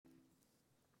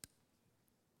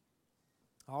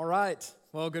All right.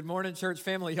 Well, good morning, church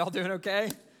family. Y'all doing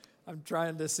okay? I'm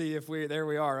trying to see if there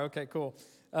we are. Okay, cool.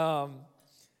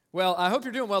 Well, I hope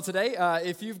you're doing well today.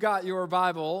 If you've got your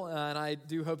Bible, and I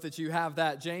do hope that you have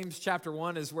that, James chapter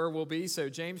 1 is where we'll be. So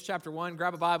James chapter 1,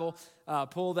 grab a Bible,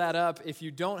 pull that up. If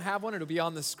you don't have one, it'll be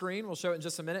on the screen. We'll show it in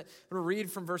just a minute. I'm going to read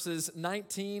from verses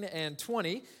 19 and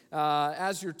 20.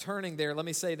 As you're turning there, let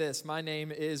me say this. My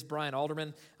name is Brian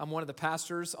Alderman. I'm one of the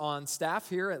pastors on staff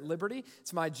here at Liberty.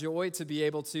 It's my joy to be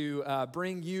able to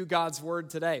bring you God's Word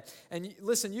today. And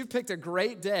listen, you've picked a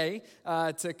great day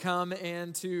to come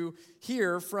and to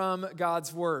hear from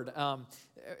God's Word.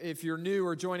 If you're new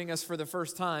or joining us for the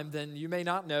first time, then you may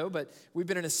not know, but we've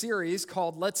been in a series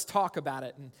called Let's Talk About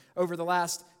It. And over the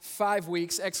last 5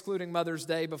 weeks, excluding Mother's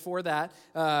Day before that,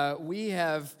 we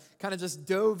have kind of just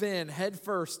dove in head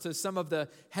first to some of the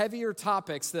heavier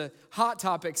topics, the hot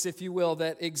topics, if you will,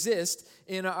 that exist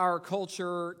in our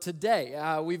culture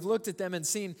today. We've looked at them and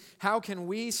seen how can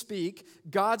we speak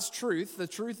God's truth, the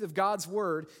truth of God's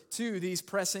Word, to these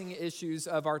pressing issues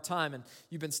of our time. And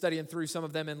you've been studying through some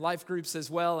of them in life groups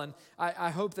as well, and I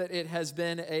hope that it has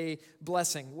been a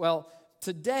blessing. Well,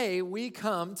 today we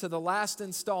come to the last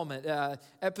installment,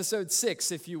 episode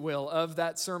 6, if you will, of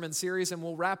that sermon series, and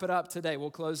we'll wrap it up today.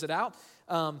 We'll close it out.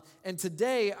 And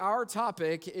today our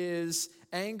topic is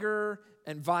anger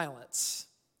and violence.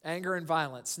 Anger and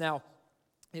violence. Now,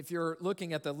 if you're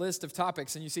looking at the list of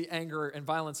topics and you see anger and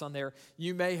violence on there,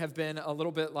 you may have been a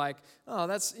little bit like, oh,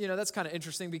 that's kind of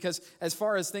interesting, because as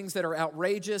far as things that are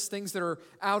outrageous, things that are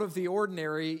out of the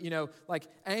ordinary, like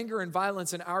anger and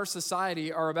violence in our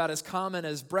society are about as common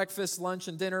as breakfast, lunch,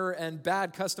 and dinner and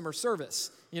bad customer service.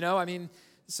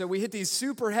 So we hit these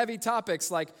super heavy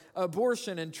topics like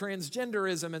abortion and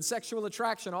transgenderism and sexual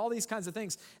attraction, all these kinds of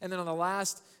things. And then on the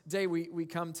last day, we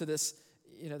come to this,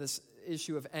 this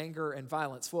issue of anger and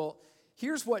violence. Well,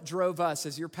 here's what drove us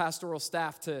as your pastoral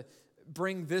staff to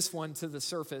bring this one to the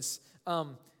surface.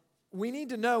 We need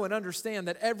to know and understand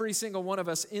that every single one of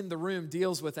us in the room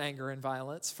deals with anger and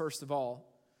violence, first of all.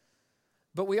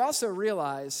 But we also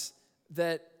realize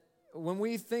that when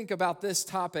we think about this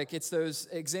topic, it's those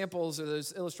examples or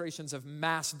those illustrations of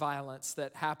mass violence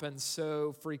that happen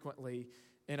so frequently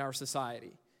in our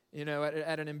society.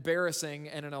 At an embarrassing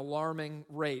and an alarming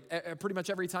rate. Pretty much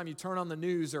every time you turn on the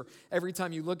news or every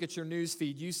time you look at your news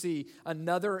feed, you see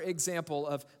another example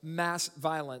of mass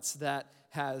violence that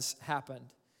has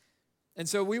happened. And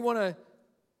so we want to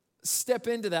step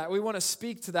into that. We want to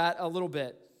speak to that a little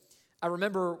bit. I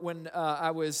remember when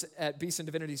I was at Beeson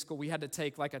Divinity School, we had to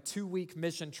take like a 2-week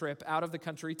mission trip out of the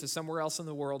country to somewhere else in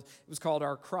the world. It was called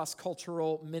our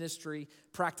Cross-Cultural Ministry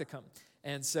Practicum.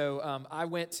 And so I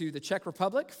went to the Czech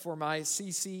Republic for my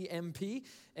CCMP,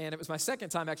 and it was my second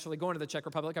time actually going to the Czech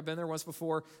Republic. I've been there once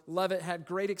before, love it, had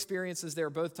great experiences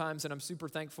there both times, and I'm super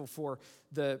thankful for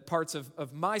the parts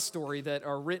of my story that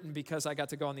are written because I got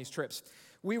to go on these trips.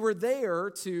 We were there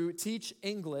to teach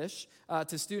English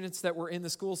to students that were in the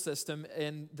school system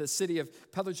in the city of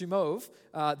Pelhřimov,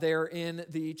 there in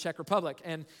the Czech Republic.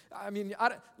 And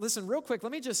listen, real quick,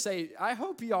 let me just say, I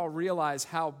hope y'all realize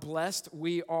how blessed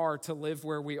we are to live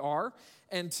where we are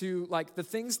and to, like, the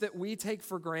things that we take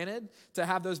for granted, to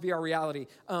have those be our reality.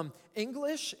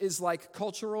 English is like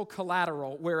cultural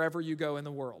collateral wherever you go in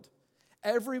the world.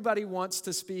 Everybody wants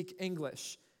to speak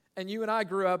English. And you and I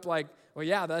grew up like, well,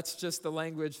 yeah, that's just the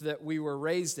language that we were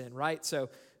raised in, right? So,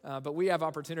 but we have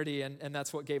opportunity, and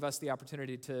that's what gave us the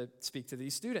opportunity to speak to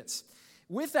these students.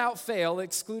 Without fail,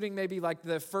 excluding maybe like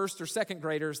the first or second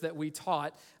graders that we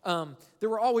taught, there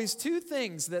were always 2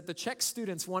 things that the Czech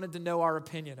students wanted to know our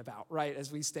opinion about, right? As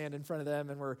we stand in front of them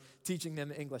and we're teaching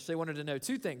them English. They wanted to know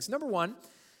 2 things. Number one,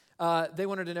 they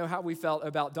wanted to know how we felt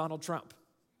about Donald Trump.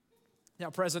 Now,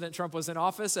 President Trump was in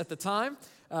office at the time,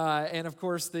 and of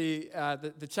course, the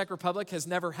Czech Republic has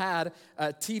never had a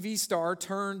TV star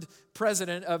turned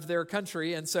president of their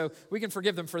country, and so we can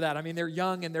forgive them for that. I mean, they're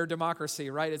young and they're democracy,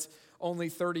 right? It's only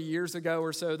 30 years ago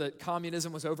or so that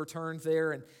communism was overturned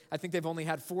there, and I think they've only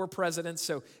had 4 presidents,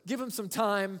 so give them some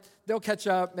time. They'll catch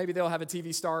up. Maybe they'll have a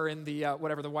TV star in the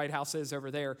whatever the White House is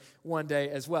over there one day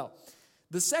as well.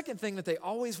 The second thing that they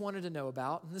always wanted to know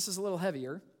about, and this is a little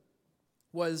heavier,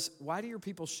 was, why do your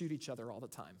people shoot each other all the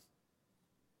time?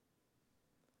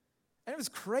 And it was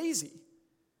crazy.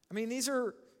 I mean, these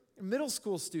are middle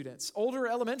school students, older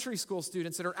elementary school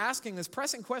students that are asking this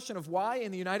pressing question of why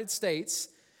in the United States,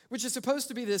 which is supposed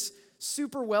to be this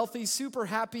super wealthy, super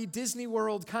happy Disney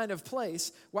World kind of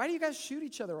place, why do you guys shoot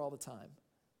each other all the time?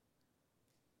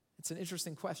 It's an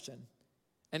interesting question.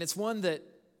 And it's one that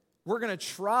we're going to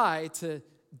try to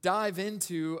dive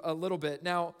into a little bit.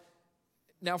 Now,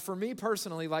 Now, for me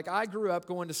personally, like I grew up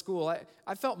going to school,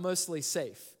 I felt mostly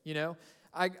safe, you know.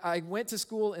 I went to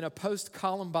school in a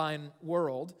post-Columbine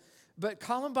world, but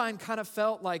Columbine kind of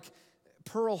felt like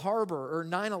Pearl Harbor or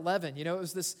 9/11. You know, it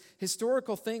was this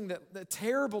historical thing, the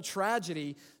terrible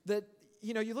tragedy that,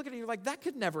 you know, you look at it and you're like, that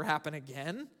could never happen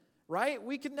again, right?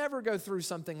 We could never go through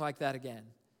something like that again.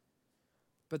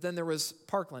 But then there was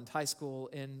Parkland High School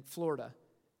in Florida,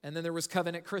 and then there was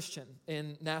Covenant Christian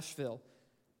in Nashville.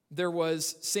 There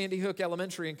was Sandy Hook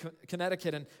Elementary in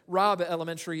Connecticut and Robb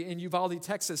Elementary in Uvalde,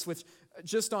 Texas, which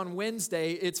just on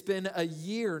Wednesday, it's been a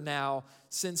year now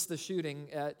since the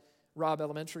shooting at Robb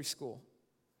Elementary School.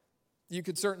 You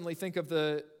could certainly think of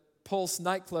the Pulse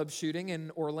nightclub shooting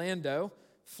in Orlando,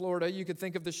 Florida. You could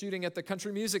think of the shooting at the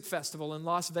Country Music Festival in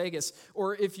Las Vegas.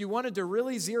 Or if you wanted to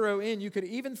really zero in, you could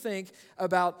even think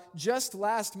about just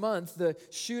last month, the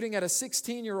shooting at a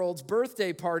 16-year-old's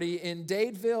birthday party in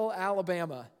Dadeville,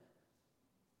 Alabama,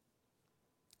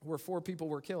 where 4 people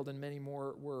were killed and many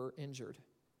more were injured.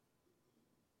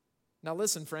 Now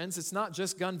listen, friends, it's not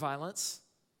just gun violence.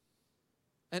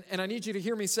 And I need you to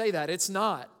hear me say that. It's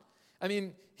not. I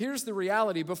mean, here's the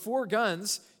reality. Before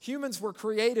guns, humans were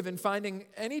creative in finding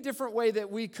any different way that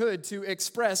we could to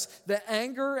express the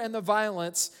anger and the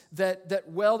violence that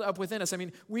welled up within us. I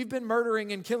mean, we've been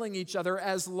murdering and killing each other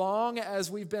as long as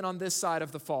we've been on this side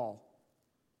of the fall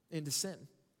into sin.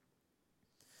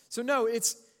 So no,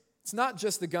 it's not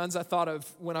just the guns. I thought of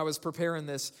when I was preparing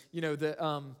this, you know,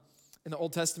 in the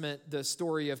Old Testament, the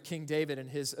story of King David and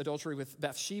his adultery with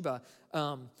Bathsheba.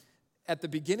 At the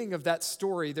beginning of that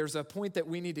story, there's a point that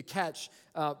we need to catch,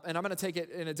 and I'm going to take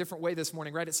it in a different way this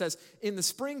morning, right? It says, in the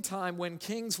springtime when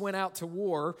kings went out to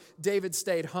war, David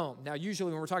stayed home. Now,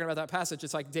 usually when we're talking about that passage,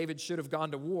 it's like David should have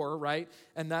gone to war, right?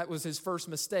 And that was his first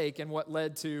mistake and what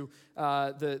led to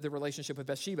the relationship with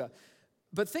Bathsheba.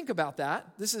 But think about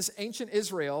that. This is ancient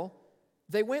Israel.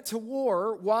 They went to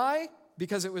war. Why?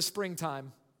 Because it was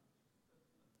springtime.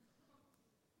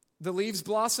 The leaves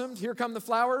blossomed. Here come the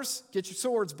flowers. Get your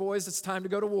swords, boys. It's time to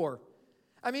go to war.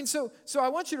 I mean, so I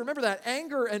want you to remember that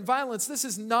anger and violence, this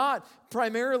is not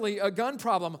primarily a gun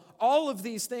problem. All of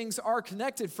these things are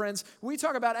connected, friends. We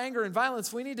talk about anger and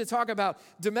violence. We need to talk about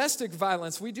domestic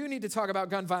violence. We do need to talk about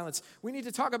gun violence. We need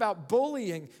to talk about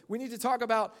bullying. We need to talk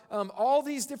about all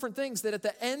these different things that at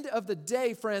the end of the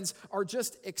day, friends, are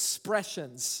just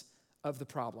expressions of the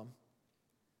problem.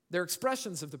 They're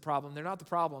expressions of the problem. They're not the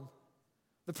problem.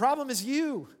 The problem is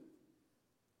you.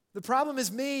 The problem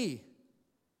is me.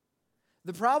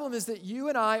 The problem is that you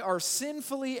and I are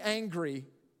sinfully angry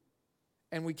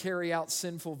and we carry out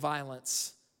sinful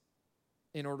violence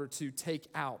in order to take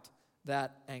out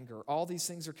that anger. All these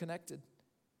things are connected.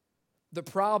 The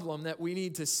problem that we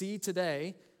need to see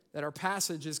today, that our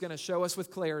passage is going to show us with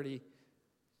clarity,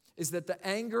 is that the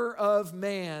anger of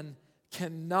man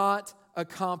cannot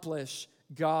accomplish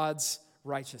God's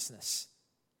righteousness.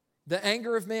 The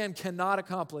anger of man cannot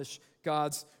accomplish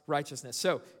God's righteousness.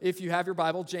 So if you have your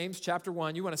Bible, James chapter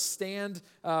 1, you want to stand,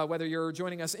 whether you're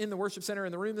joining us in the worship center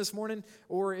in the room this morning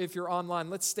or if you're online,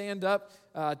 let's stand up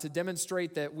to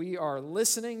demonstrate that we are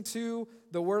listening to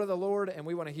the word of the Lord and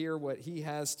we want to hear what he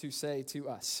has to say to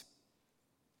us.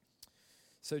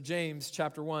 So James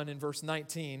chapter 1 in verse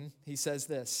 19, he says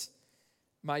this,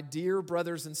 "My dear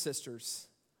brothers and sisters,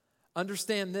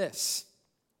 understand this.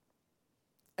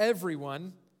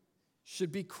 Everyone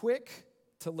should be quick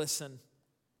to listen,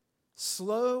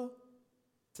 slow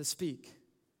to speak,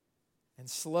 and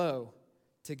slow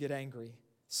to get angry,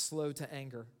 slow to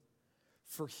anger.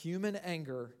 For human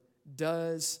anger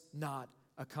does not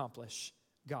accomplish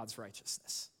God's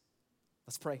righteousness."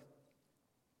 Let's pray.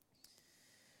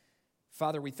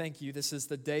 Father, we thank you. This is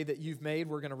the day that you've made.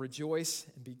 We're going to rejoice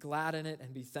and be glad in it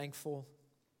and be thankful.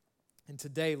 And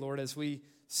today, Lord, as we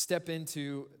step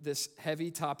into this heavy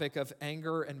topic of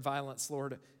anger and violence,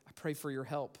 Lord, I pray for your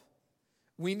help.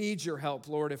 We need your help,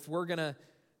 Lord, if we're going to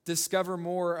discover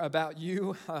more about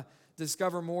you,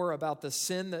 discover more about the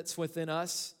sin that's within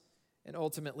us, and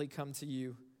ultimately come to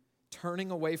you,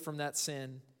 turning away from that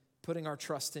sin, putting our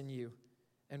trust in you,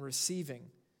 and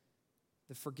receiving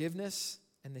the forgiveness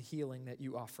and the healing that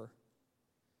you offer.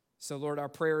 So, Lord, our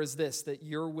prayer is this, that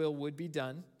your will would be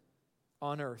done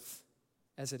on earth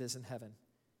as it is in heaven.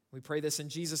 We pray this in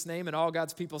Jesus' name, and all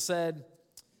God's people said,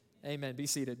 amen. Be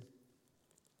seated.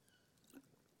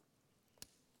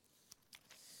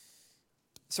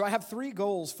 So I have 3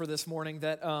 goals for this morning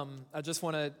that I just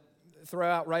want to throw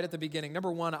out right at the beginning.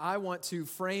 Number 1, I want to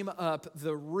frame up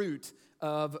the root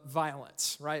of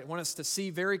violence, right? I want us to see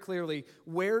very clearly,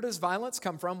 where does violence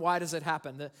come from? Why does it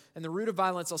happen? And the root of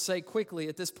violence, I'll say quickly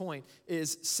at this point,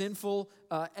 is sinful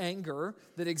anger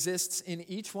that exists in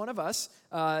each one of us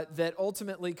that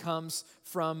ultimately comes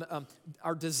from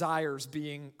our desires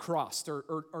being crossed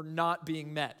or not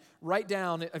being met. Write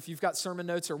down, if you've got sermon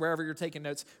notes or wherever you're taking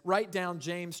notes, write down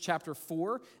James chapter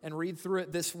 4 and read through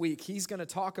it this week. He's going to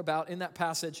talk about in that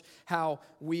passage how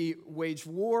we wage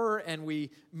war and we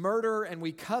murder and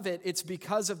we covet. It's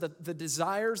because of the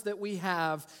desires that we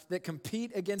have that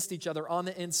compete against each other on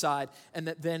the inside and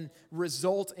that then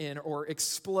result in or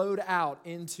explode out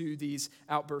into these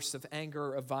outbursts of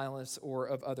anger, of violence, or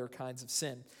of other kinds of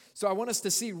sin. So I want us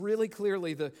to see really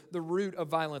clearly the root of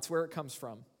violence, where it comes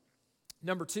from.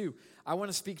 Number 2, I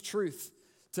want to speak truth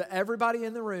to everybody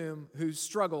in the room who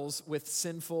struggles with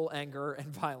sinful anger and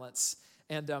violence.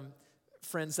 And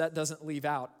friends, that doesn't leave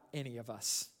out any of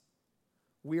us.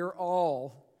 We're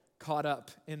all caught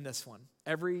up in this one,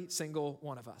 every single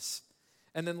one of us.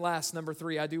 And then last, number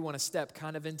 3, I do want to step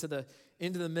kind of into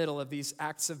the middle of these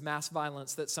acts of mass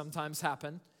violence that sometimes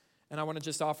happen. And I want to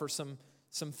just offer some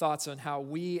thoughts on how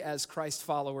we as Christ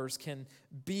followers can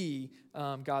be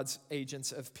God's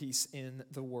agents of peace in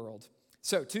the world.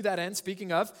 So to that end,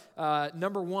 speaking of,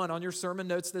 number 1 on your sermon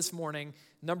notes this morning,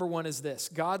 number 1 is this: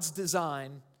 God's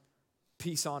design,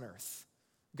 peace on earth.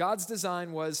 God's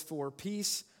design was for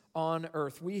peace on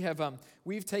earth.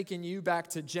 We've taken you back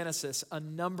to Genesis a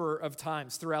number of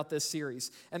times throughout this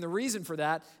series. And the reason for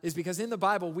that is because in the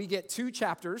Bible, we get 2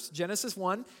 chapters, Genesis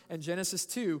 1 and Genesis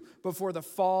 2, before the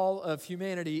fall of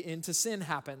humanity into sin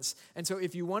happens. And so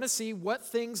if you want to see what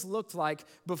things looked like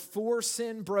before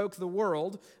sin broke the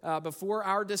world, before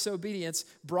our disobedience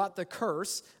brought the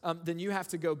curse, then you have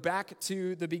to go back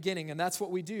to the beginning. And that's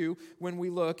what we do when we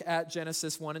look at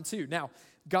Genesis 1 and 2. Now,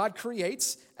 God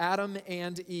creates Adam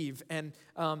and Eve, and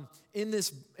in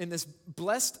this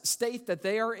blessed state that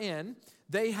they are in,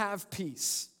 they have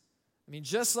peace. I mean,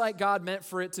 just like God meant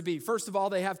for it to be. First of all,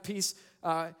 they have peace,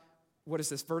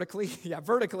 vertically? Yeah,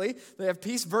 vertically. They have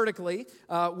peace vertically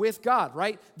with God,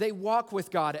 right? They walk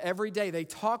with God every day. They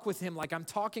talk with Him like I'm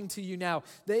talking to you now.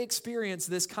 They experience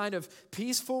this kind of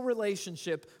peaceful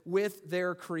relationship with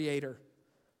their Creator.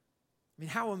 I mean,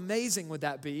 how amazing would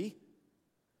that be?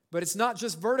 But it's not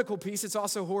just vertical peace, it's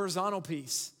also horizontal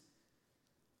peace.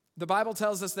 The Bible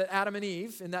tells us that Adam and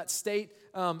Eve, in that state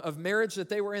of marriage that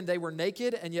they were in, they were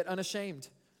naked and yet unashamed.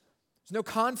 There's no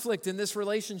conflict in this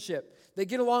relationship. They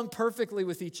get along perfectly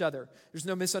with each other. There's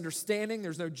no misunderstanding.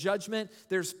 There's no judgment.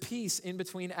 There's peace in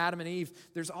between Adam and Eve.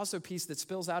 There's also peace that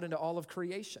spills out into all of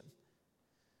creation.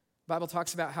 The Bible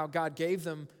talks about how God gave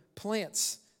them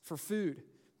plants for food,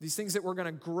 these things that were going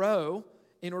to grow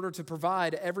in order to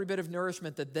provide every bit of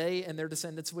nourishment that they and their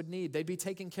descendants would need. They'd be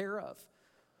taken care of.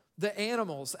 The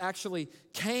animals actually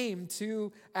came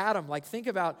to Adam. Like, think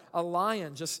about a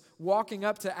lion just walking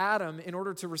up to Adam in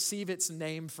order to receive its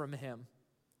name from him.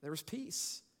 There was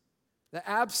peace. The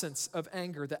absence of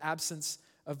anger, the absence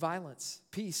of violence.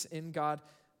 Peace in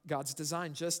God's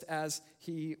design, just as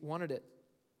He wanted it.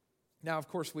 Now, of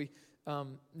course, we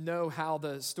know how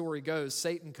the story goes.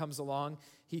 Satan comes along.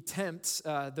 He tempts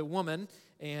the woman,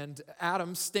 and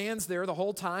Adam stands there the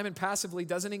whole time and passively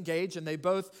doesn't engage, and they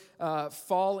both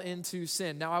fall into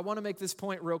sin. Now, I want to make this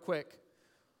point real quick.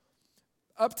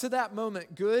 Up to that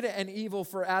moment, good and evil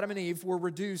for Adam and Eve were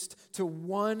reduced to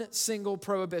one single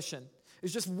prohibition.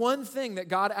 It's just one thing that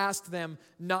God asked them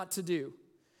not to do.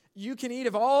 You can eat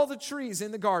of all the trees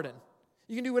in the garden.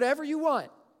 You can do whatever you want.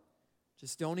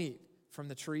 Just don't eat from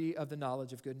the tree of the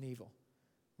knowledge of good and evil.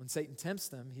 When Satan tempts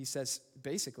them, he says,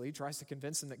 basically, he tries to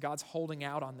convince them that God's holding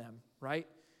out on them, right?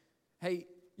 Hey,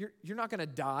 you're not going to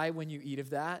die when you eat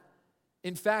of that.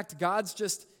 In fact,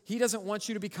 He doesn't want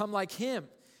you to become like Him.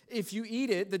 If you eat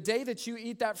it, the day that you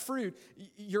eat that fruit,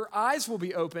 your eyes will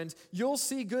be opened, you'll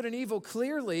see good and evil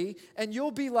clearly, and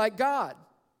you'll be like God.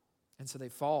 And so they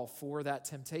fall for that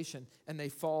temptation, and they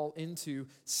fall into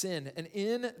sin. And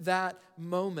in that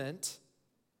moment,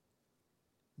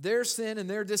 their sin and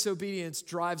their disobedience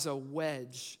drives a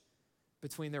wedge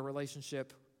between their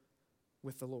relationship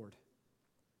with the Lord.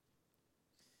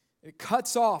 It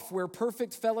cuts off where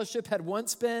perfect fellowship had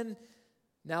once been.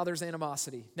 Now there's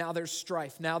animosity. Now there's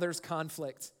strife. Now there's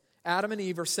conflict. Adam and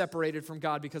Eve are separated from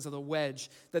God because of the wedge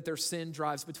that their sin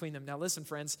drives between them. Now listen,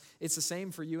 friends, it's the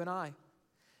same for you and I.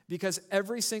 Because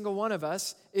every single one of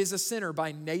us is a sinner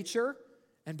by nature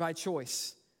and by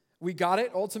choice. We got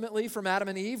it ultimately from Adam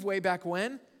and Eve way back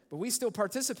when, but we still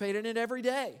participate in it every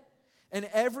day. And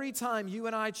every time you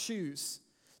and I choose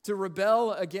to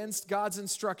rebel against God's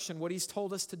instruction, what He's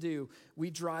told us to do, we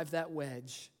drive that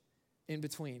wedge in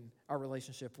between our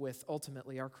relationship with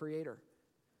ultimately our Creator.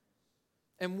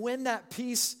 And when that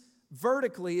peace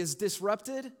vertically is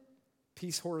disrupted,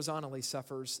 peace horizontally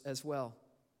suffers as well.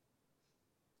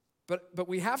 But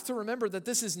we have to remember that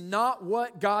this is not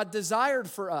what God desired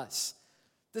for us.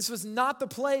 This was not the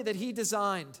play that He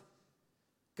designed.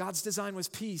 God's design was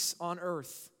peace on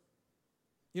earth.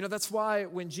 You know, that's why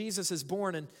when Jesus is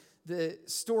born and the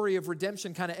story of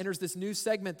redemption kind of enters this new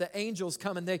segment, the angels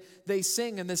come and they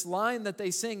sing, and this line that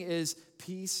they sing is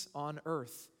peace on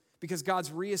earth, because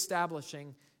God's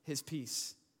reestablishing His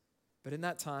peace. But in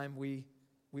that time, we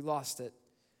lost it.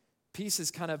 Peace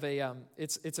is kind of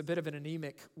it's a bit of an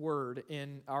anemic word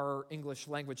in our English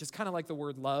language. It's kind of like the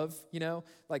word love, you know?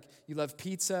 Like you love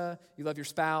pizza, you love your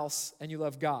spouse, and you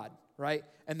love God, right?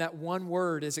 And that one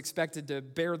word is expected to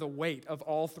bear the weight of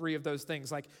all three of those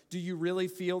things. Like, do you really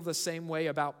feel the same way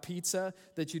about pizza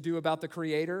that you do about the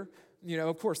Creator? You know,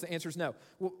 of course, the answer is no.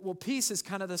 Well, peace is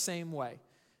kind of the same way.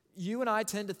 You and I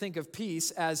tend to think of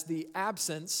peace as the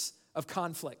absence of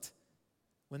conflict.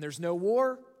 When there's no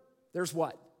war, there's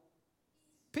what?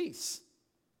 Peace.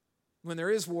 When there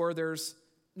is war, there's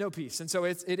no peace. And so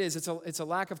it's a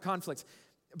lack of conflict.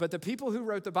 But the people who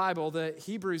wrote the Bible, the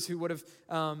Hebrews who would have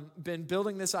been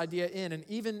building this idea in, and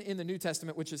even in the New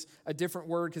Testament, which is a different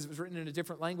word because it was written in a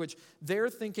different language, they're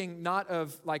thinking not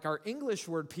of like our English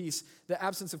word peace, the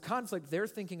absence of conflict, they're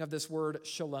thinking of this word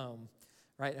shalom.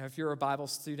 Right? Now, if you're a Bible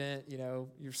student, you know,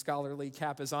 your scholarly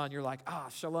cap is on, you're like,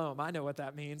 shalom, I know what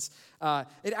that means.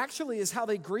 It actually is how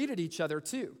they greeted each other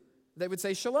too. They would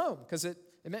say shalom because it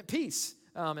meant peace.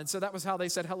 And so that was how they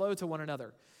said hello to one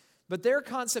another. But their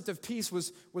concept of peace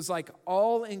was like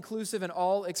all-inclusive and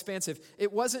all-expansive.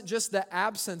 It wasn't just the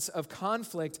absence of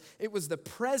conflict. It was the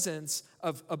presence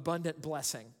of abundant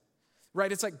blessing.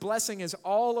 Right? It's like blessing is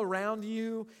all around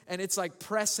you, and it's like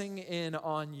pressing in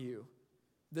on you.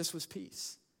 This was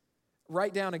peace.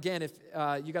 Write down again, if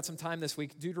you got some time this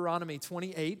week, Deuteronomy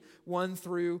 28, 1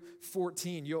 through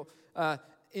 14.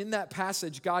 In that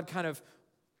passage, God kind of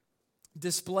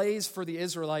displays for the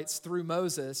Israelites through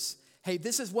Moses, hey,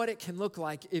 this is what it can look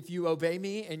like if you obey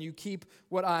me and you keep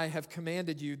what I have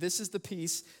commanded you. This is the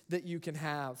peace that you can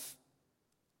have.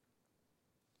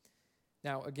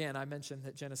 Now, again, I mentioned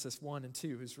that Genesis 1 and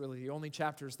 2 is really the only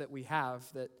chapters that we have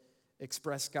that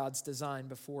express God's design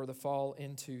before the fall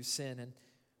into sin.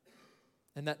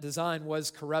 And that design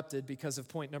was corrupted because of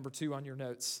point number 2 on your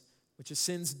notes, which is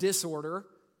sin's disorder,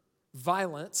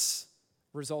 violence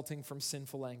resulting from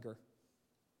sinful anger.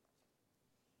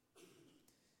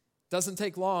 Doesn't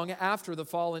take long after the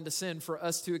fall into sin for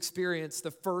us to experience the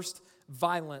first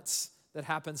violence that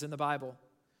happens in the Bible.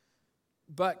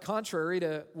 But contrary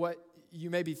to what you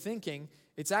may be thinking,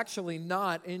 it's actually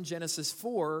not in Genesis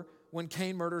 4 when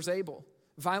Cain murders Abel.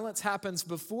 Violence happens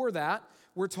before that.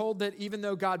 We're told that even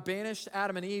though God banished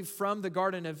Adam and Eve from the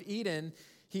Garden of Eden,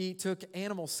 He took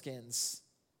animal skins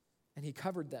and He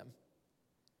covered them.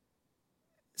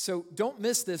 So don't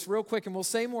miss this real quick, and we'll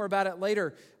say more about it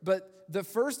later. But the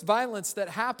first violence that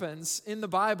happens in the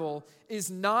Bible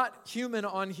is not human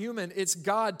on human. It's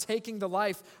God taking the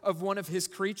life of one of His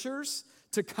creatures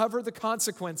to cover the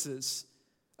consequences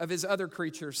of His other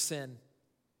creature's sin.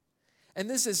 And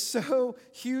this is so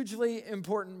hugely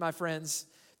important, my friends,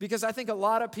 because I think a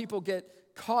lot of people get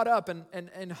caught up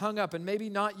and hung up, and maybe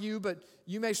not you, but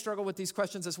you may struggle with these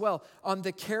questions as well, on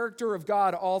the character of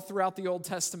God all throughout the Old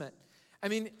Testament. I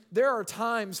mean, there are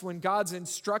times when God's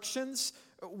instructions,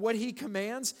 what He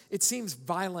commands, it seems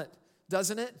violent,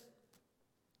 doesn't it?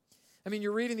 I mean,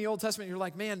 you're reading the Old Testament, you're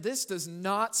like, man, this does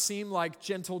not seem like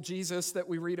gentle Jesus that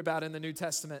we read about in the New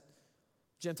Testament.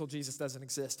 Gentle Jesus doesn't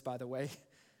exist, by the way.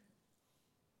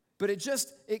 But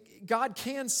God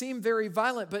can seem very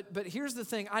violent. But here's the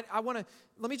thing. Let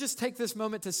me just take this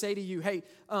moment to say to you, hey,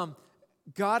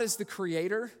 God is the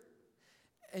creator,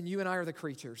 and you and I are the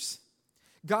creatures.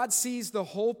 God sees the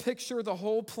whole picture, the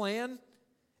whole plan.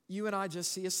 You and I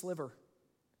just see a sliver.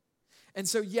 And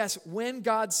so, yes, when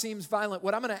God seems violent,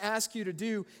 what I'm going to ask you to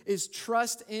do is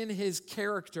trust in His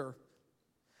character.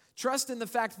 Trust in the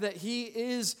fact that He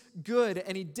is good,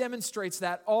 and He demonstrates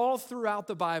that all throughout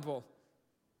the Bible.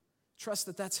 Trust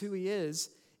that that's who He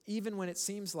is, even when it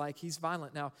seems like He's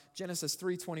violent. Now, Genesis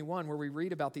 3:21, where we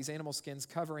read about these animal skins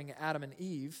covering Adam and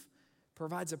Eve,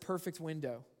 provides a perfect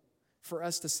window for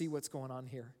us to see what's going on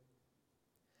here.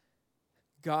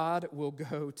 God will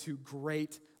go to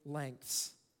great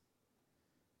lengths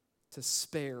to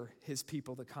spare His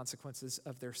people the consequences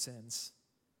of their sins.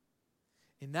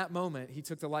 In that moment, He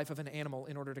took the life of an animal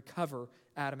in order to cover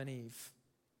Adam and Eve.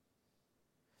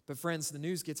 But friends, the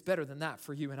news gets better than that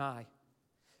for you and I.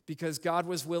 because God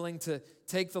was willing to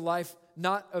take the life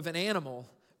not of an animal,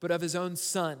 but of his own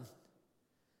son,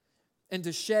 and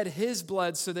to shed his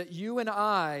blood so that you and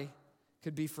I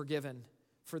could be forgiven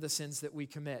for the sins that we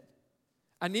commit.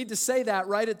 I need to say that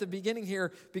right at the beginning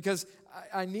here because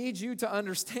I need you to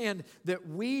understand that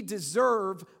we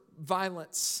deserve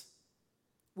violence.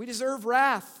 We deserve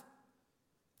wrath.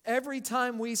 Every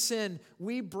time we sin,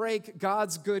 we break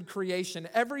God's good creation.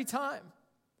 Every time.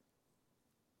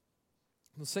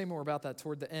 We'll say more about that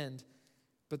toward the end.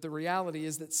 But the reality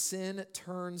is that sin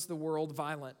turns the world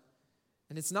violent.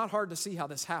 And it's not hard to see how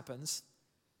this happens.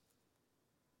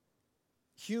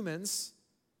 Humans,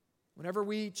 whenever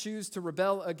we choose to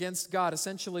rebel against God,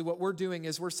 essentially what we're doing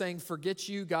is we're saying, forget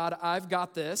you, God, I've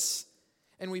got this.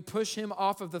 And we push him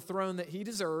off of the throne that he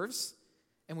deserves,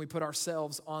 and we put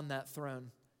ourselves on that throne.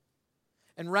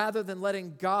 And rather than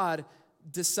letting God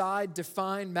decide,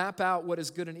 define, map out what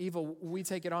is good and evil, we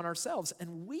take it on ourselves,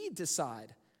 and we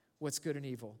decide what's good and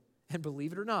evil. And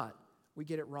believe it or not, we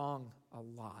get it wrong a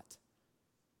lot.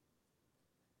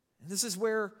 And this is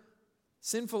where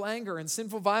sinful anger and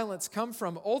sinful violence come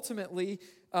from. Ultimately,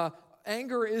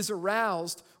 anger is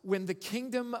aroused when the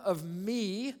kingdom of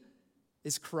me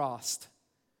is crossed.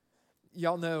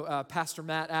 Y'all know Pastor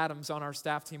Matt Adams on our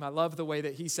staff team. I love the way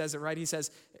that he says it, right? He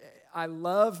says, I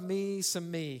love me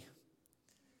some me.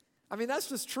 I mean, that's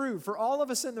just true. For all of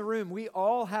us in the room, we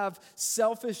all have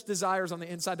selfish desires on the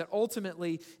inside that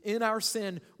ultimately, in our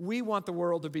sin, we want the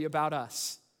world to be about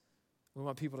us. We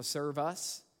want people to serve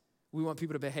us. We want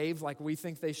people to behave like we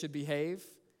think they should behave.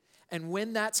 And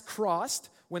when that's crossed,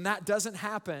 when that doesn't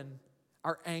happen,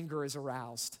 our anger is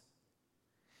aroused.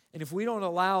 And if we don't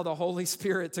allow the Holy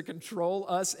Spirit to control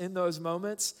us in those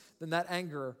moments, then that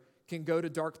anger can go to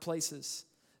dark places.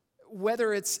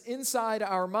 Whether it's inside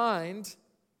our mind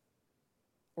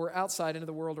or outside into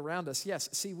the world around us. Yes,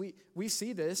 see, we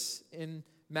see this in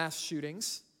mass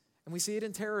shootings, and we see it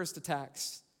in terrorist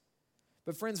attacks.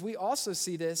 But friends, we also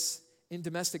see this in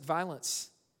domestic violence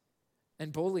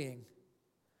and bullying.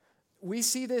 We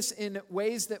see this in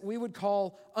ways that we would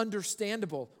call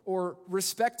understandable or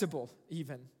respectable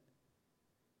even.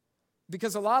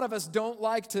 Because a lot of us don't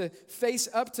like to face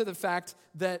up to the fact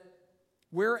that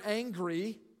we're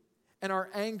angry and our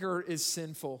anger is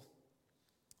sinful.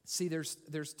 See,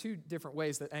 there's two different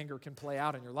ways that anger can play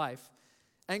out in your life.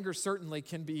 Anger certainly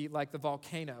can be like the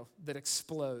volcano that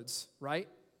explodes, right?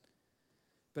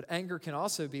 But anger can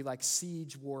also be like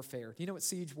siege warfare. Do you know what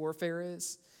siege warfare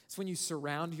is? It's when you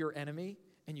surround your enemy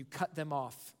and you cut them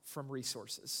off from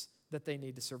resources that they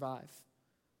need to survive.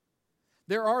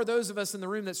 There are those of us in the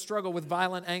room that struggle with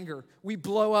violent anger. We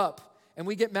blow up and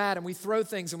we get mad and we throw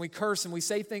things and we curse and we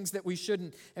say things that we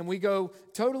shouldn't and we go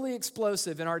totally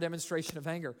explosive in our demonstration of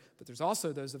anger. But there's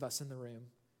also those of us in the room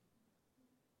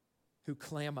who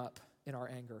clam up in our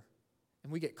anger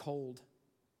and we get cold.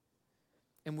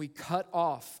 And we cut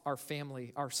off our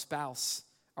family, our spouse,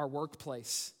 our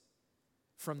workplace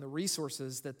from the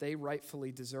resources that they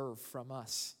rightfully deserve from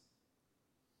us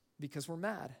because we're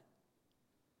mad.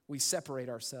 We separate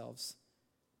ourselves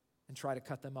and try to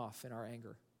cut them off in our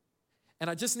anger. And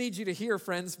I just need you to hear,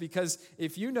 friends, because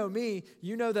if you know me,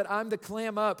 you know that I'm the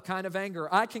clam up kind of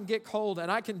anger. I can get cold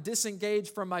and I can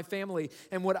disengage from my family.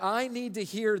 And what I need to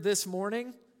hear this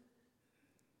morning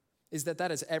is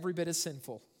that is every bit as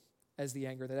sinful as the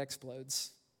anger that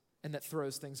explodes and that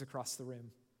throws things across the room.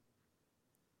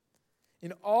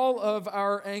 In all of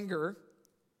our anger,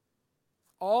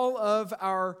 all of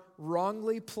our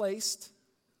wrongly placed,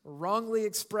 wrongly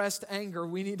expressed anger,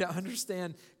 we need to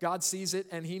understand God sees it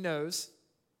and he knows.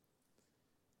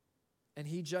 And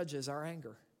he judges our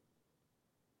anger,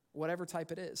 whatever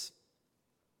type it is.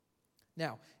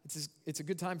 Now, it's a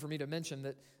good time for me to mention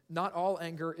that not all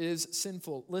anger is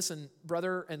sinful. Listen,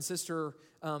 brother and sister,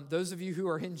 those of you who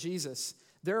are in Jesus,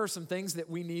 there are some things that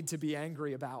we need to be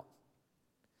angry about.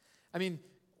 I mean,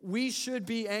 we should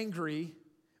be angry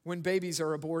when babies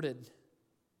are aborted.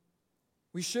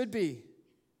 We should be.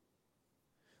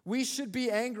 We should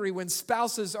be angry when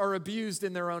spouses are abused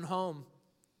in their own home.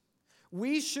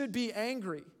 We should be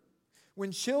angry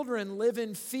when children live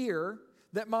in fear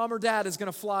that mom or dad is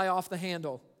going to fly off the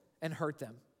handle and hurt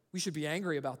them. We should be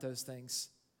angry about those things.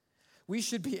 We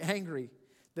should be angry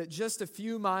that just a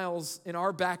few miles in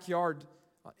our backyard,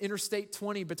 Interstate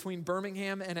 20 between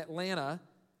Birmingham and Atlanta,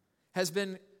 has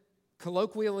been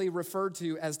colloquially referred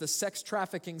to as the sex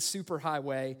trafficking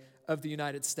superhighway of the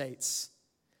United States.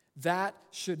 That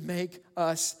should make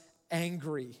us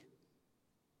angry.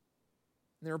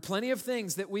 There are plenty of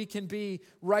things that we can be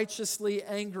righteously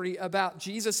angry about.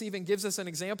 Jesus even gives us an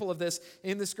example of this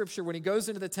in the scripture when he goes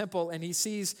into the temple and he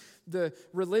sees the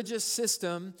religious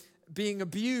system being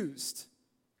abused.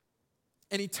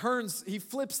 And he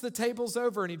flips the tables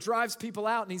over and he drives people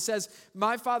out and he says,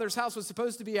 my Father's house was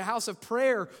supposed to be a house of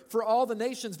prayer for all the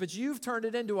nations, but you've turned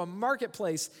it into a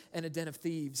marketplace and a den of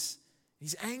thieves.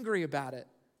 He's angry about it,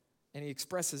 and he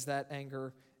expresses that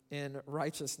anger in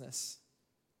righteousness.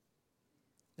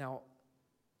 Now,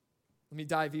 let me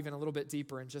dive even a little bit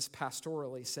deeper and just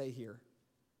pastorally say here.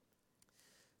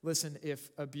 Listen, if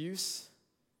abuse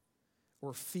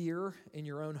or fear in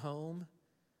your own home,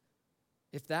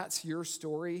 if that's your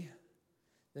story,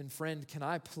 then friend, can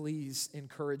I please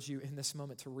encourage you in this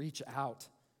moment to reach out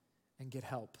and get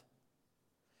help?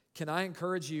 Can I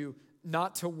encourage you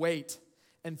not to wait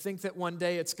and think that one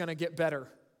day it's going to get better?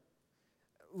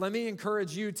 Let me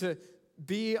encourage you to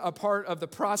be a part of the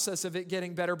process of it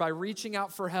getting better by reaching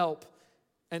out for help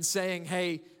and saying,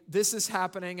 hey, this is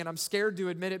happening and I'm scared to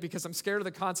admit it because I'm scared of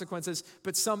the consequences,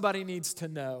 but somebody needs to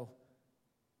know.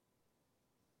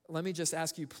 Let me just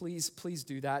ask you, please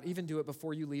do that. Even do it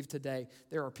before you leave today.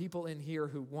 There are people in here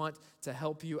who want to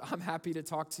help you. I'm happy to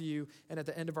talk to you. And at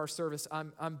the end of our service,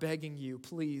 I'm begging you,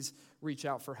 please reach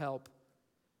out for help.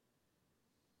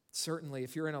 Certainly,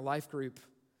 if you're in a life group,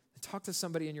 talk to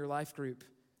somebody in your life group.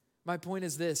 My point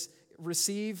is this: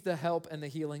 receive the help and the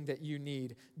healing that you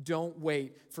need. Don't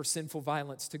wait for sinful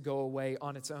violence to go away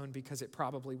on its own, because it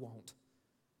probably won't.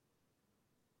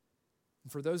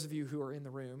 And for those of you who are in the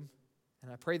room,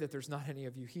 and I pray that there's not any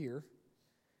of you here,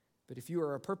 but if you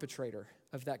are a perpetrator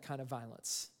of that kind of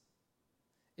violence,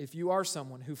 if you are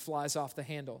someone who flies off the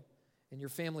handle and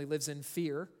your family lives in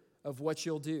fear of what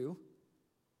you'll do,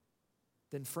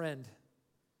 then friend,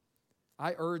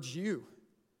 I urge you,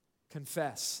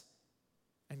 confess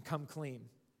and come clean.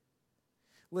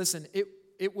 Listen,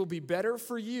 it will be better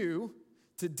for you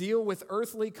to deal with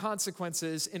earthly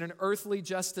consequences in an earthly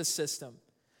justice system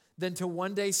than to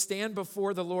one day stand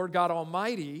before the Lord God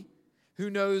Almighty, who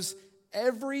knows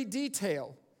every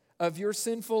detail of your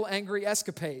sinful, angry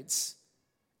escapades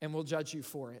and will judge you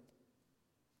for it.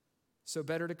 So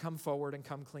better to come forward and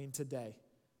come clean today.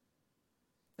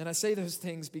 And I say those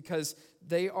things because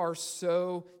they are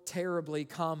so terribly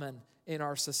common in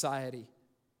our society,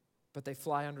 but they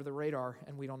fly under the radar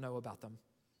and we don't know about them.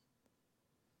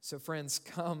 So friends,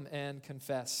 come and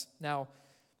confess. Now,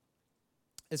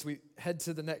 as we head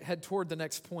toward the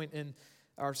next point in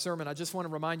our sermon, I just want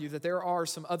to remind you that there are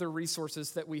some other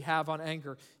resources that we have on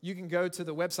anger. You can go to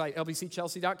the website,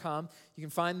 lbcchelsea.com. You can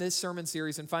find this sermon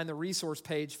series and find the resource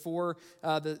page for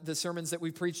the sermons that we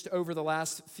preached over the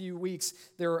last few weeks.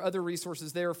 There are other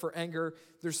resources there for anger.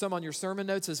 There's some on your sermon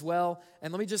notes as well.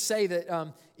 And let me just say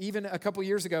that even a couple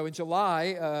years ago, in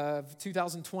July of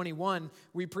 2021,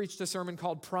 we preached a sermon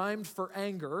called Primed for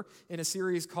Anger in a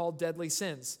series called Deadly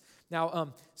Sins.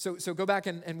 Now, so go back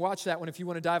and watch that one if you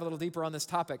want to dive a little deeper on this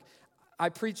topic. I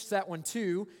preached that one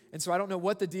too, and so I don't know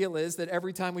what the deal is that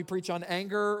every time we preach on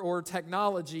anger or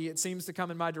technology, it seems to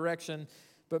come in my direction,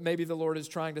 but maybe the Lord is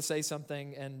trying to say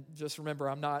something, and just remember,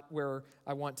 I'm not where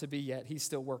I want to be yet. He's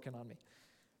still working on me.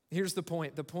 Here's the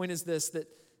point. The point is this,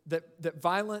 that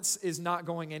violence is not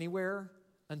going anywhere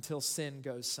until sin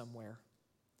goes somewhere.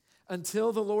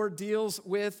 Until the Lord deals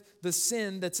with the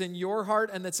sin that's in your heart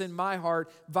and that's in my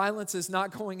heart, violence is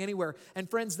not going anywhere. And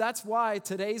friends, that's why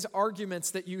today's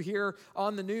arguments that you hear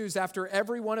on the news after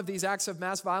every one of these acts of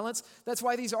mass violence, that's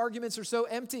why these arguments are so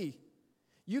empty.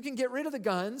 You can get rid of the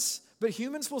guns, but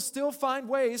humans will still find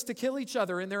ways to kill each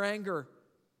other in their anger.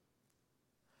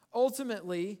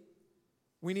 Ultimately,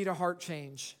 we need a heart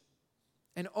change.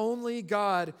 And only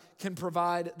God can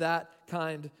provide that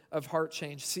kind of heart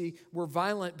change. See, we're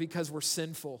violent because we're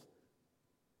sinful.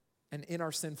 And in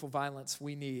our sinful violence,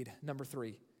 we need, number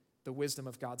 3, the wisdom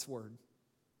of God's word.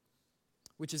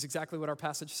 Which is exactly what our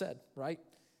passage said, right?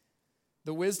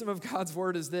 The wisdom of God's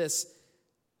word is this: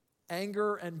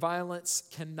 anger and violence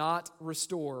cannot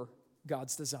restore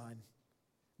God's design.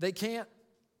 They can't.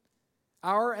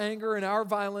 Our anger and our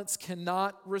violence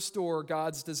cannot restore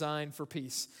God's design for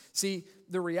peace. See,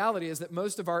 the reality is that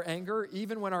most of our anger,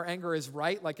 even when our anger is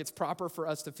right, like it's proper for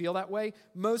us to feel that way,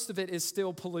 most of it is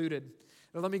still polluted.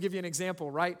 Now, let me give you an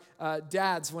example, right?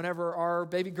 Dads, whenever our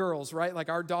baby girls, right, like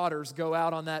our daughters go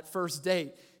out on that first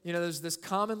date, you know, there's this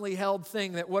commonly held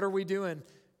thing that what are we doing?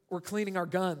 We're cleaning our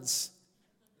guns.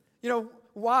 You know,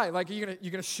 why? Like, are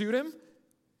you gonna shoot him?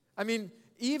 I mean,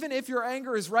 even if your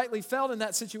anger is rightly felt in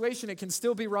that situation, it can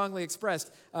still be wrongly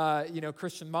expressed.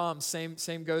 Christian moms,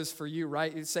 same goes for you,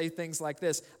 right? You say things like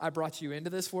this: I brought you into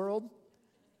this world,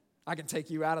 I can take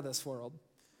you out of this world.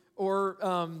 Or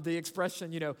the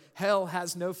expression, hell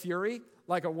has no fury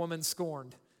like a woman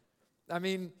scorned. I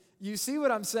mean, you see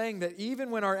what I'm saying? That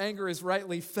even when our anger is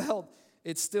rightly felt,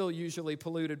 it's still usually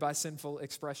polluted by sinful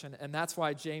expression. And that's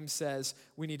why James says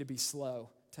we need to be slow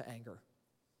to anger.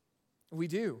 We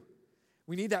do.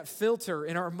 We need that filter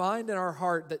in our mind and our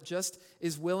heart that just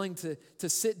is willing to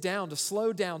sit down, to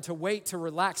slow down, to wait, to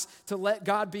relax, to let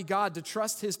God be God, to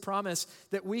trust His promise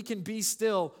that we can be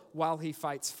still while He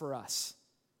fights for us.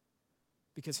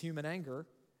 Because human anger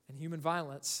and human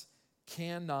violence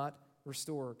cannot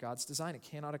restore God's design. It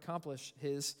cannot accomplish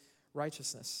His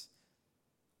righteousness.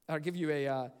 I'll give you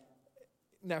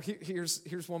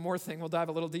here's one more thing. We'll dive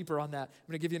a little deeper on that. I'm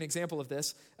going to give you an example of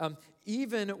this.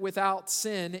 Even without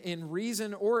sin in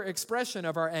reason or expression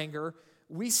of our anger,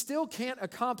 we still can't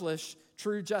accomplish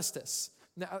true justice.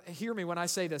 Now, hear me when I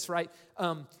say this, right?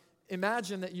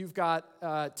 Imagine that you've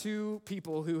got two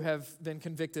people who have been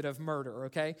convicted of murder,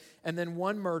 okay? And then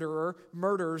one murderer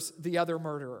murders the other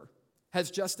murderer. Has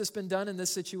justice been done in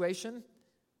this situation?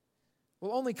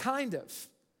 Well, only kind of,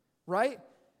 right?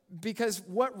 Because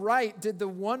what right did the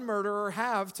one murderer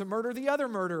have to murder the other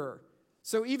murderer?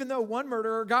 So even though one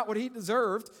murderer got what he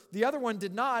deserved, the other one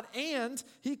did not, and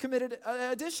he committed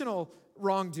additional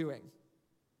wrongdoing.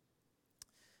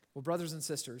 Well, brothers and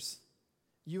sisters,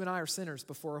 you and I are sinners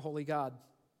before a holy God.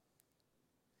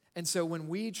 And so when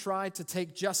we try to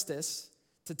take justice,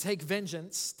 to take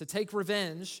vengeance, to take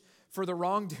revenge for the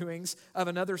wrongdoings of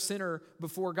another sinner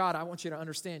before God, I want you to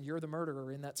understand you're the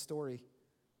murderer in that story.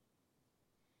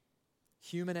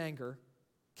 Human anger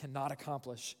cannot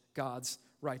accomplish God's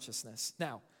righteousness.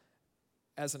 Now,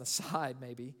 as an aside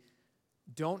maybe,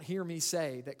 don't hear me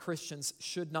say that Christians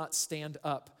should not stand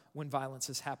up when violence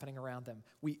is happening around them.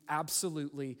 We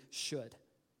absolutely should.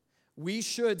 We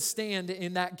should stand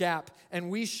in that gap,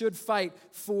 and we should fight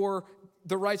for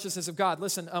the righteousness of God.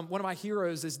 Listen, one of my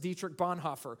heroes is Dietrich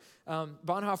Bonhoeffer.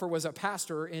 Bonhoeffer was a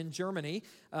pastor in Germany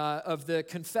of the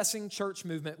Confessing Church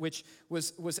movement, which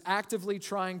was actively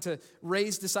trying to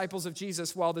raise disciples of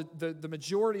Jesus while the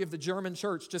majority of the German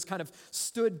church just kind of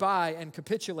stood by and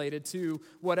capitulated to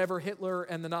whatever Hitler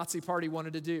and the Nazi Party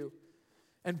wanted to do.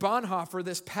 And Bonhoeffer,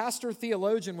 this pastor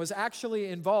theologian, was actually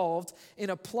involved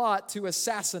in a plot to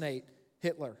assassinate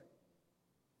Hitler.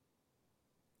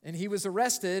 And he was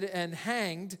arrested and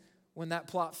hanged when that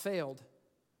plot failed.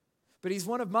 But he's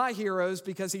one of my heroes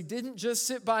because he didn't just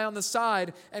sit by on the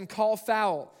side and call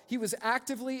foul. He was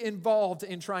actively involved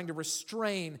in trying to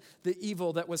restrain the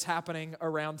evil that was happening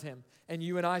around him. And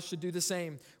you and I should do the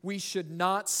same. We should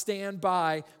not stand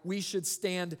by. We should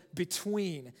stand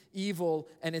between evil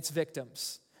and its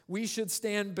victims. We should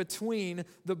stand between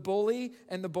the bully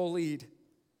and the bullied.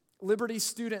 Liberty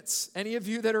students, any of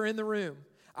you that are in the room,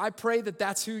 I pray that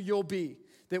that's who you'll be.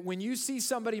 That when you see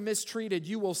somebody mistreated,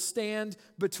 you will stand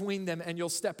between them and you'll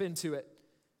step into it.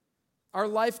 Our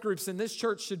life groups in this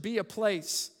church should be a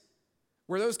place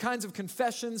where those kinds of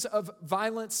confessions of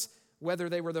violence, whether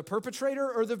they were the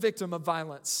perpetrator or the victim of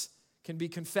violence, can be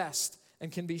confessed and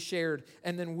can be shared.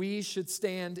 And then we should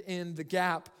stand in the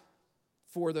gap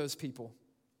for those people.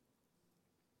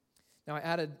 Now, I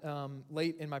added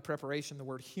late in my preparation the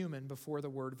word human before the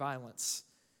word violence.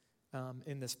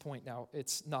 In this point. Now,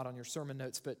 it's not on your sermon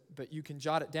notes, but you can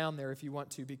jot it down there if you want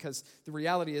to, because the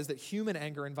reality is that human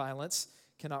anger and violence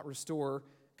cannot restore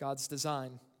God's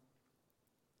design.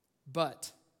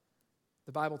 But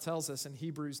the Bible tells us in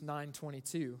Hebrews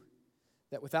 9:22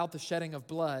 that without the shedding of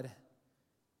blood,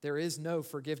 there is no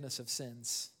forgiveness of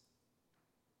sins.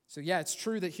 So yeah, it's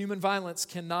true that human violence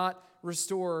cannot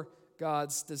restore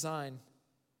God's design.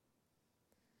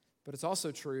 But it's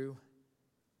also true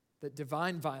that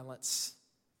divine violence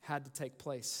had to take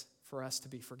place for us to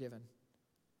be forgiven.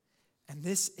 And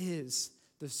this is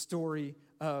the story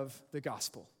of the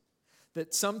gospel.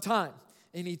 That sometime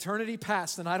in eternity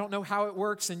past, and I don't know how it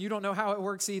works, and you don't know how it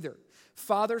works either,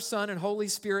 Father, Son, and Holy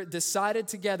Spirit decided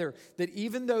together that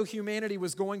even though humanity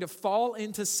was going to fall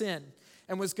into sin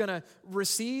and was going to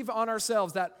receive on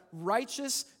ourselves that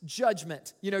righteous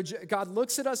judgment. God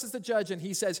looks at us as the judge and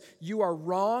He says, you are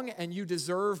wrong and you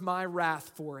deserve my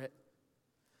wrath for it.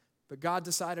 But God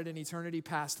decided in eternity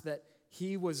past that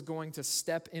He was going to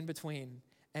step in between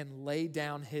and lay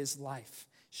down His life,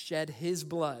 shed His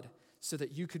blood so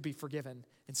that you could be forgiven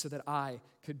and so that I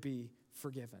could be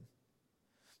forgiven.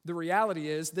 The reality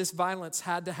is this violence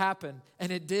had to happen,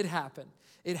 and it did happen.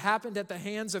 It happened at the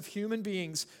hands of human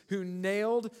beings who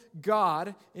nailed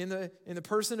God in the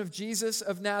person of Jesus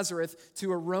of Nazareth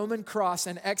to a Roman cross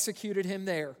and executed Him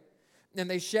there. And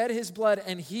they shed His blood,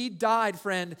 and He died,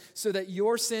 friend, so that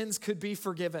your sins could be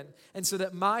forgiven and so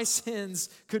that my sins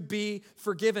could be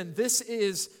forgiven. This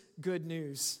is good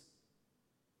news.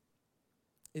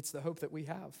 It's the hope that we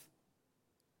have.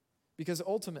 Because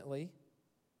ultimately,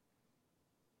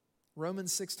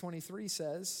 Romans 6:23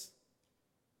 says,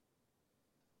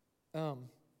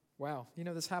 wow,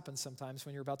 this happens sometimes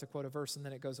when you're about to quote a verse and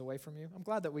then it goes away from you. I'm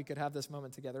glad that we could have this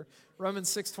moment together. Romans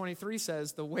 6:23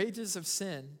 says, the wages of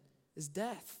sin is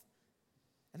death.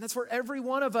 And that's where every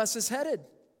one of us is headed.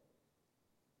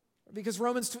 Because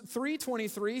Romans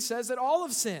 3:23 says that all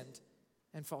have sinned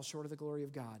and fall short of the glory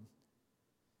of God.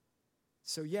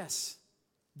 So yes,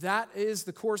 that is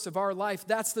the course of our life.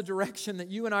 That's the direction that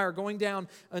you and I are going down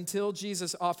until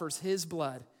Jesus offers his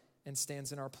blood and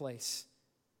stands in our place.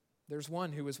 There's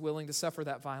one who is willing to suffer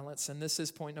that violence, and this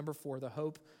is point number 4, the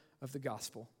hope of the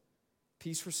gospel.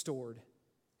 Peace restored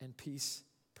and peace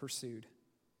pursued.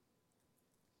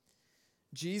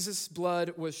 Jesus'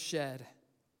 blood was shed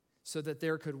so that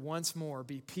there could once more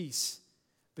be peace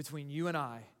between you and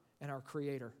I and our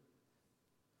Creator.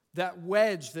 That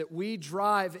wedge that we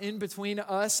drive in between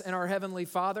us and our Heavenly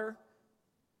Father,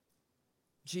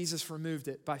 Jesus removed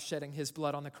it by shedding his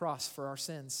blood on the cross for our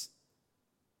sins.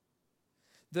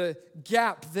 The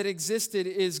gap that existed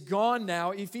is gone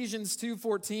now. Ephesians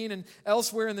 2:14 and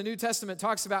elsewhere in the New Testament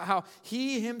talks about how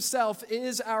he himself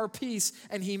is our peace,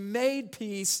 and he made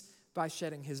peace by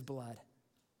shedding his blood.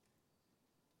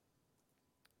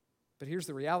 But here's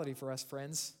the reality for us,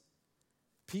 friends.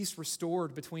 Peace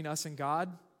restored between us and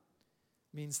God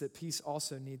means that peace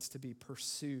also needs to be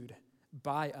pursued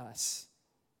by us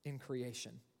in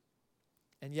creation.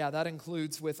 And yeah, that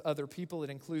includes with other people. It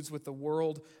includes with the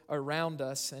world around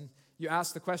us. And you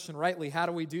ask the question rightly, how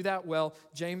do we do that? Well,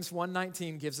 James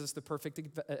 1:19 gives us the perfect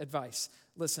advice.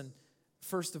 Listen,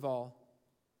 first of all,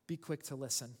 be quick to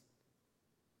listen.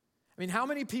 I mean, how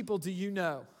many people do you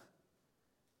know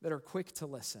that are quick to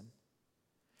listen?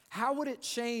 How would it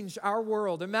change our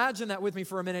world? Imagine that with me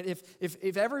for a minute.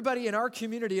 If everybody in our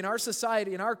community, in our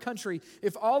society, in our country,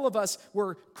 if all of us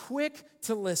were quick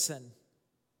to listen.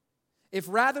 If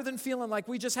rather than feeling like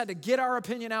we just had to get our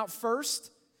opinion out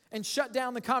first and shut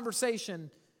down the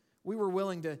conversation, we were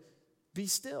willing to be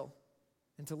still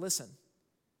and to listen.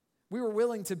 We were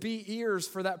willing to be ears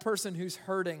for that person who's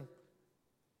hurting,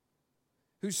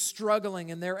 who's struggling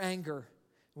in their anger.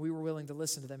 We were willing to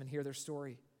listen to them and hear their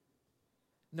story.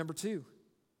 Number 2,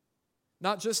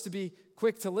 not just to be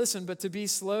quick to listen, but to be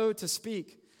slow to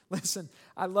speak. Listen,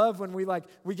 I love when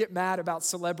we get mad about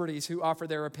celebrities who offer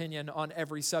their opinion on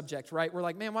every subject, right? We're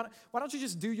like, man, why don't you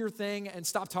just do your thing and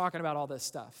stop talking about all this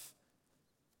stuff?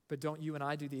 But don't you and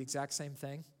I do the exact same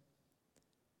thing?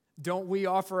 Don't we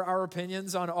offer our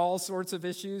opinions on all sorts of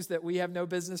issues that we have no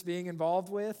business being involved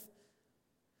with?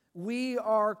 We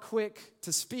are quick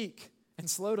to speak and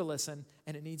slow to listen,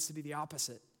 and it needs to be the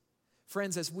opposite.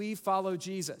 Friends, as we follow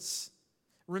Jesus,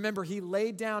 remember he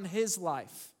laid down his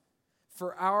life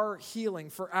for our healing,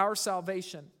 for our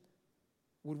salvation.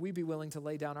 Would we be willing to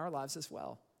lay down our lives as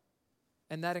well?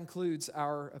 And that includes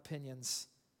our opinions.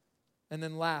 And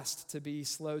then last, to be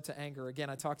slow to anger. Again,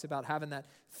 I talked about having that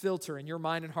filter in your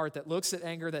mind and heart that looks at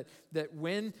anger, that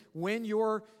when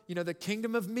your, the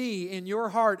kingdom of me in your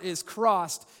heart is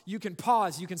crossed, you can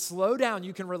pause, you can slow down,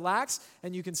 you can relax,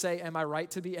 and you can say, am I right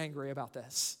to be angry about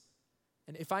this?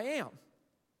 And if I am,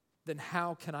 then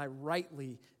how can I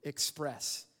rightly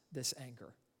express this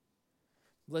anger?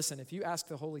 Listen, if you ask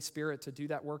the Holy Spirit to do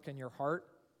that work in your heart,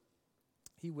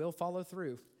 he will follow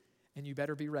through, and you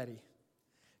better be ready.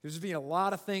 There's going to be a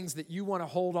lot of things that you want to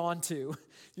hold on to.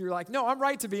 You're like, no, I'm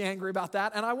right to be angry about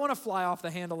that, and I want to fly off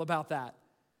the handle about that.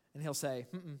 And he'll say,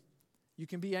 you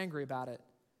can be angry about it,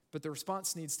 but the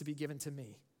response needs to be given to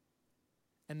me.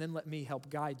 And then let me help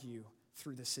guide you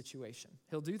through this situation.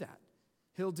 He'll do that.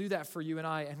 He'll do that for you and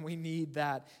I, and we need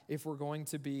that if we're going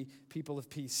to be people of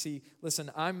peace. See, listen,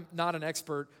 I'm not an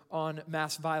expert on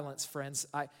mass violence, friends.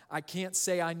 I can't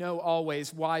say I know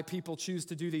always why people choose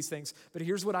to do these things, but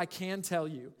here's what I can tell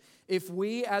you. If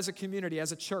we as a community,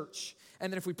 as a church,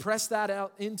 and then if we press that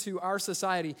out into our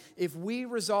society, if we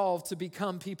resolve to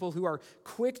become people who are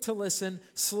quick to listen,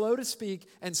 slow to speak,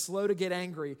 and slow to get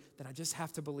angry, then I just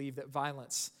have to believe that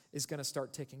violence is going to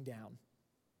start ticking down.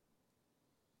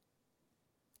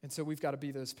 And so we've got to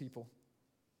be those people.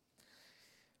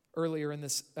 Earlier in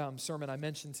this sermon, I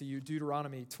mentioned to you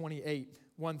Deuteronomy 28,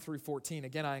 1 through 14.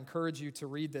 Again, I encourage you to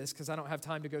read this because I don't have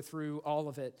time to go through all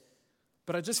of it.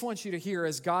 But I just want you to hear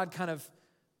as God kind of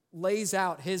lays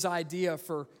out his idea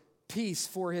for peace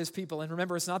for his people. And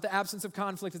remember, it's not the absence of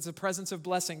conflict, it's the presence of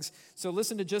blessings. So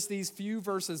listen to just these few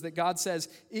verses that God says,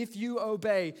 if you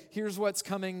obey, here's what's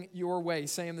coming your way,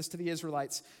 saying this to the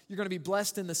Israelites. You're going to be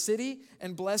blessed in the city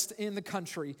and blessed in the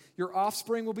country. Your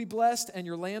offspring will be blessed, and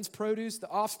your land's produce, the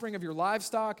offspring of your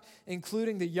livestock,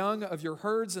 including the young of your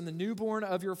herds and the newborn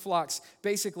of your flocks.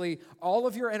 Basically, all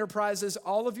of your enterprises,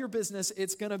 all of your business,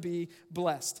 it's going to be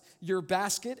blessed. Your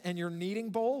basket and your kneading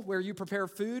bowl where you prepare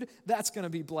food, that's going to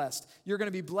be blessed. You're going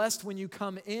to be blessed when you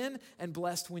come in and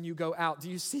blessed when you go out. Do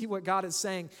you see what God is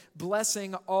saying?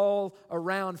 Blessing all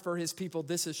around for his people.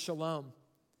 This is shalom.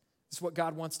 This is what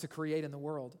God wants to create in the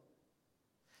world.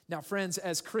 Now, friends,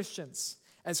 as Christians,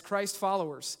 as Christ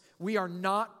followers, we are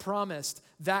not promised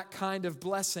that kind of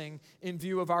blessing in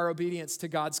view of our obedience to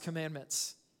God's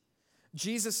commandments.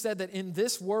 Jesus said that in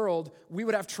this world, we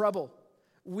would have trouble.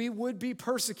 We would be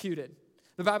persecuted.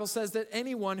 The Bible says that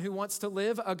anyone who wants to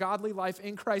live a godly life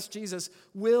in Christ Jesus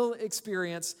will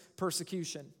experience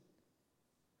persecution.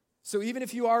 So even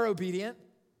if you are obedient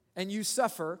and you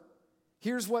suffer,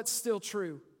 here's what's still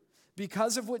true.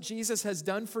 Because of what Jesus has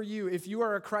done for you, if you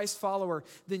are a Christ follower,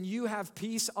 then you have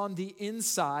peace on the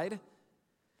inside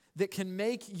that can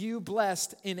make you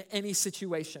blessed in any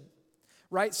situation,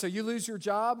 right? So you lose your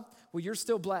job, well, you're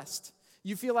still blessed.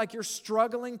 You feel like you're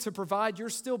struggling to provide, you're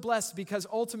still blessed because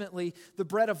ultimately the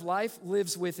bread of life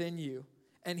lives within you.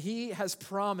 And he has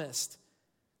promised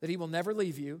that he will never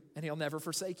leave you and he'll never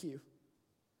forsake you.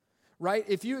 Right?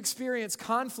 If you experience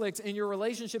conflict in your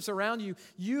relationships around you,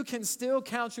 you can still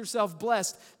count yourself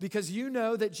blessed because you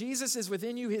know that Jesus is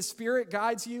within you, his Spirit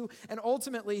guides you, and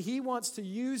ultimately he wants to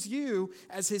use you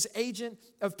as his agent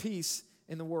of peace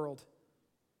in the world.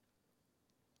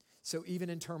 So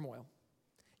even in turmoil,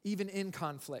 even in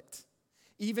conflict,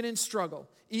 even in struggle,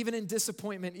 even in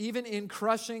disappointment, even in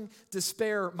crushing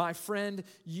despair, my friend,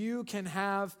 you can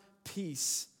have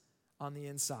peace on the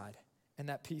inside. And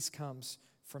that peace comes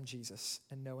from Jesus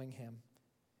and knowing him.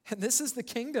 And this is the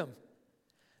kingdom.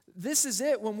 This is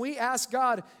it. When we ask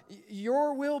God,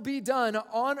 your will be done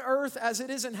on earth as it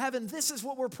is in heaven, this is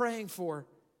what we're praying for.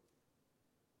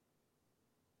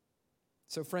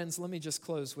 So friends, let me just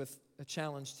close with a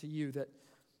challenge to you that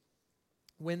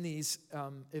when these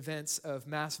events of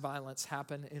mass violence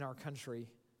happen in our country,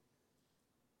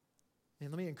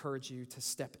 and let me encourage you to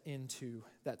step into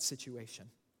that situation.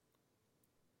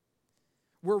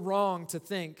 We're wrong to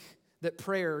think that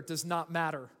prayer does not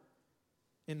matter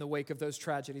in the wake of those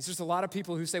tragedies. There's a lot of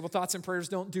people who say, well, thoughts and prayers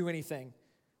don't do anything.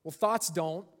 Well, thoughts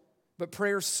don't, but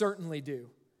prayers certainly do.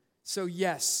 So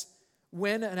yes,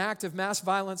 when an act of mass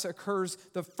violence occurs,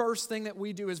 the first thing that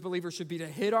we do as believers should be to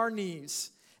hit our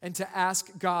knees and to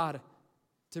ask God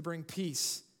to bring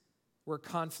peace where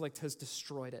conflict has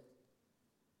destroyed it.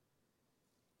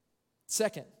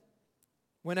 Second,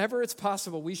 whenever it's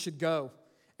possible, we should go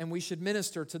and we should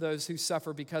minister to those who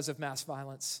suffer because of mass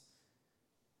violence.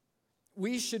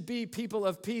 We should be people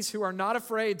of peace who are not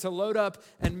afraid to load up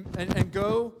and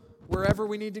go wherever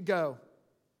we need to go.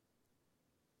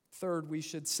 Third, we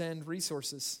should send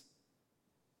resources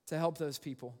to help those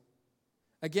people.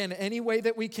 Again, any way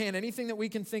that we can, anything that we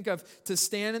can think of to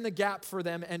stand in the gap for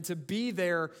them and to be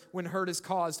there when hurt is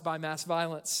caused by mass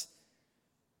violence.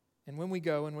 And when we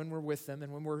go and when we're with them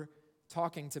and when we're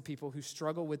talking to people who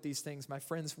struggle with these things, my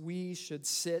friends, we should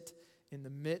sit in the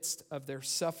midst of their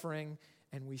suffering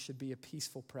and we should be a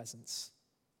peaceful presence.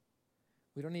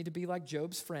 We don't need to be like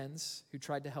Job's friends who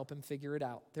tried to help him figure it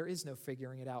out. There is no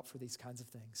figuring it out for these kinds of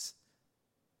things.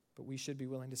 But we should be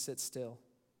willing to sit still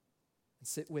and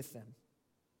sit with them.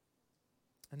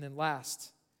 And then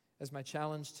last, as my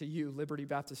challenge to you, Liberty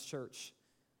Baptist Church,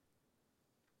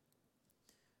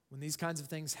 when these kinds of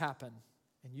things happen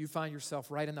and you find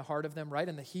yourself right in the heart of them, right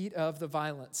in the heat of the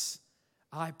violence,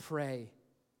 I pray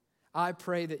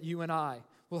that you and I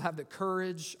will have the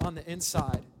courage on the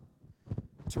inside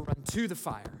to run to the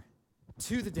fire,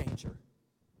 to the danger,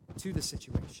 to the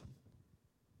situation.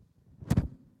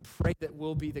 Pray that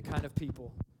we'll be the kind of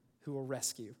people who will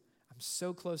rescue. I'm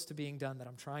so close to being done that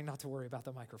I'm trying not to worry about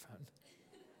the microphone.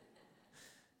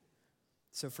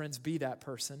 So friends, be that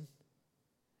person.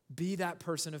 Be that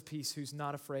person of peace who's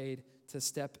not afraid to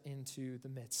step into the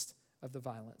midst of the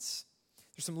violence.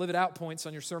 There's some live it out points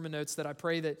on your sermon notes that I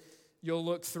pray that you'll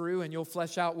look through and you'll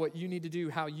flesh out what you need to do,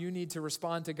 how you need to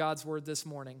respond to God's word this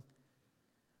morning.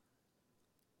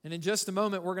 And in just a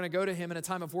moment, we're going to go to him in a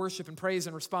time of worship and praise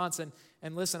and response.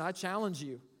 And listen, I challenge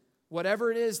you.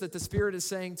 Whatever it is that the Spirit is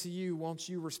saying to you, won't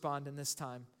you respond in this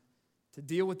time? To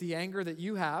deal with the anger that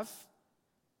you have,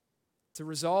 to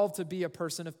resolve to be a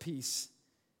person of peace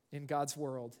in God's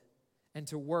world, and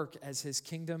to work as his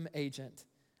kingdom agent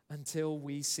until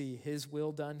we see his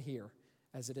will done here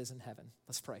as it is in heaven.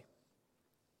 Let's pray.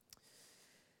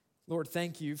 Lord,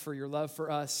 thank you for your love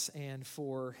for us and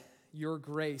for your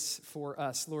grace for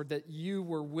us. Lord, that you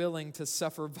were willing to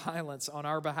suffer violence on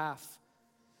our behalf.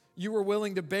 You were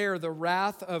willing to bear the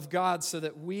wrath of God so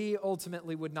that we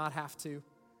ultimately would not have to.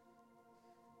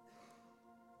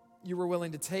 You were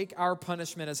willing to take our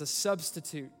punishment as a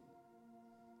substitute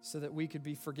so that we could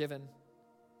be forgiven.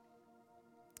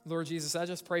 Lord Jesus, I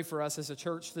just pray for us as a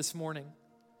church this morning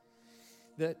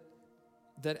that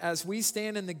as we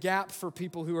stand in the gap for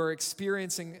people who are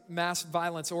experiencing mass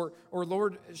violence, or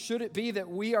Lord, should it be that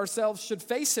we ourselves should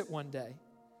face it one day,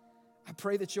 I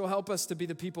pray that you'll help us to be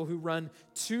the people who run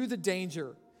to the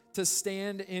danger to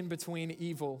stand in between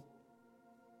evil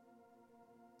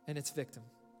and its victim.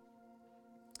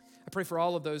 I pray for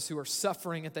all of those who are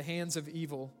suffering at the hands of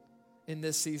evil in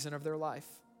this season of their life.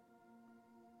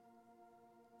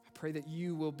 I pray that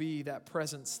you will be that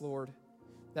presence, Lord,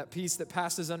 that peace that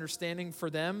passes understanding for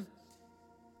them.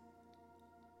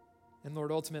 And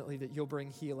Lord, ultimately that you'll bring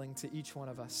healing to each one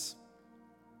of us.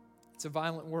 It's a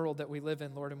violent world that we live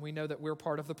in, Lord, and we know that we're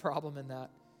part of the problem in that.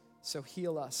 So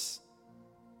heal us.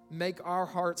 Make our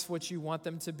hearts what you want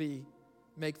them to be.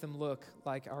 Make them look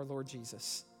like our Lord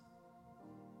Jesus.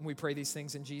 And we pray these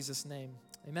things in Jesus' name.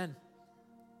 Amen.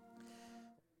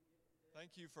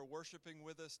 Thank you for worshiping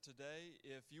with us today.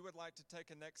 If you would like to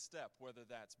take a next step, whether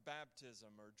that's baptism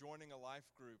or joining a life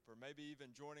group or maybe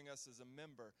even joining us as a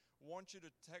member, I want you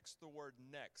to text the word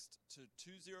NEXT to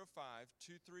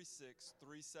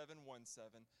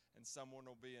 205-236-3717 and someone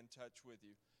will be in touch with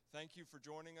you. Thank you for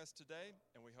joining us today,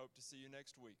 and we hope to see you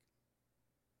next week.